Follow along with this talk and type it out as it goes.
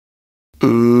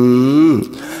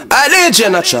I DJ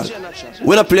natural.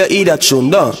 We don't play either tune,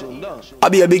 though. I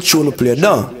be a big tune to play,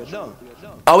 though.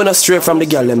 I went straight from the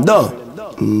girl, them, though.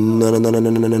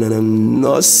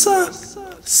 No, sir.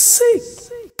 Sick.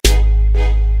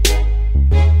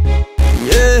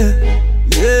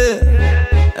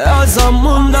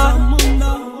 Azamunda.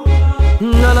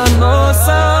 No,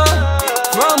 sir.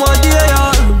 From what day,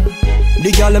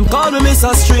 the girl them call me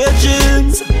Mr.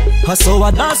 Str8.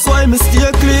 So that's why me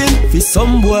stay clean. For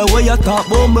some boy where you talk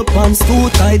about my pants too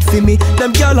tight for me,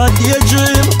 them girl a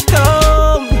daydream.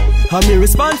 Come, and me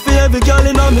respond for every girl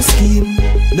in a me scheme.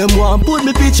 Them want put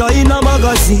me picture in a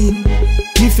magazine.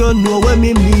 If you know what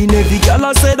me mean, every girl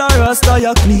a say that Rasta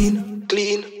you clean.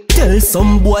 Tell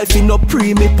some boy fi no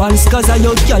pre me pants, cause I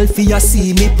your girl fi ya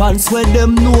see me pants. When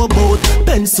them know about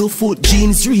pencil foot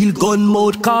jeans, real gun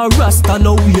mode, car Rasta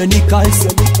no wear nickels.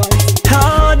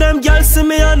 How them girls see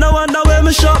me and I wonder where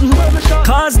me shopping,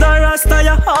 cause the Rasta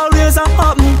ya always a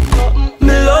happen.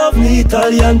 Me love me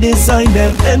Italian design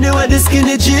them, anywhere the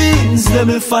skinny jeans, let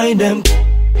me find them.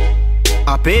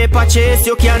 A paper chase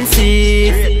you can see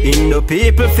in the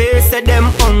people face, say them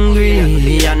hungry.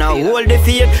 And I hold the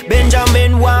faith,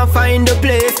 Benjamin want find a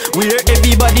place where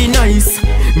everybody nice.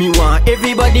 Me want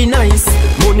everybody nice.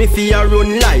 Money for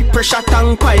run like pressure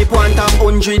tank pipe. Want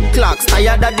 100 clocks,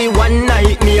 tired of the one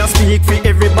night. Me a speak for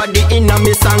everybody in a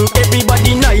me song.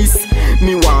 Everybody nice.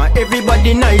 Me want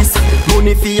everybody nice.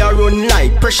 Money for run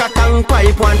like pressure tank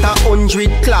pipe. Want 100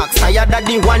 clocks, tired of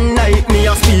the one night. Me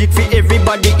a speak for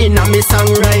everybody in a me song.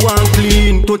 Right, one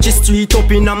clean, touch the street up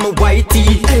in a my white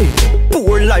tee. Hey,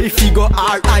 poor life figure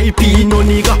R.I.P. No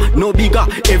nigga, no bigger,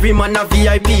 every man a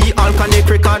VIP. All connect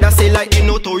record a say like the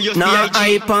notorious nah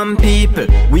hype on people.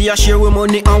 We a share with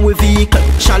money and with vehicle.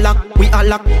 Shalak, we a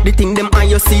lock, the thing them on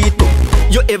your seat too.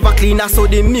 You ever cleaner so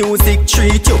the music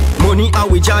treat you. Money and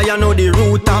we joy you know the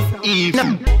root of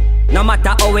evil. No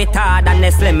matter how it hard and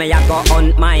Nestle me I go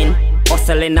hunt mine.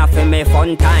 Hustling off in me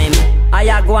fun time. I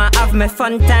go and have me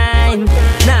fun time.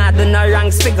 Nah do no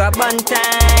wrong figure bun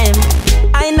time.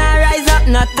 I nah rise up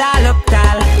no tall up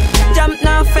tall. Jump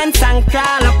no fence and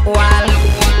crawl up wall.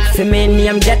 For me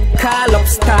name get call up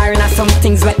star. Now some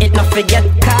things where it no forget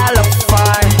call up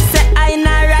far. Say I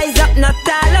nah rise up no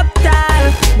tall up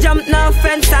tall. Jump no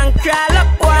fence and crawl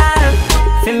up wall.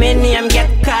 For me name get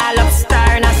call up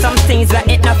star. Now some things where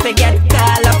it no forget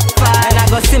call up far. And I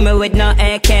go see me with no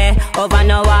AK over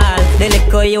no wall. The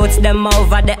little youths them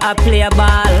over there a play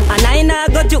ball. And I nah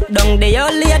go juke down the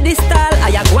old lady stall.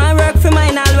 I go and work for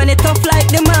mine all when it tough like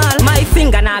the mall. My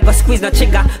finger nah go squeeze no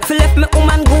trigger. Fi left me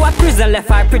woman go a prison, left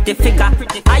her pretty figure.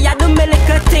 I do me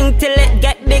little thing till it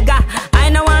get bigger. I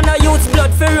no want no youths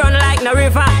blood fi run like no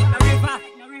river.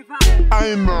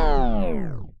 I know.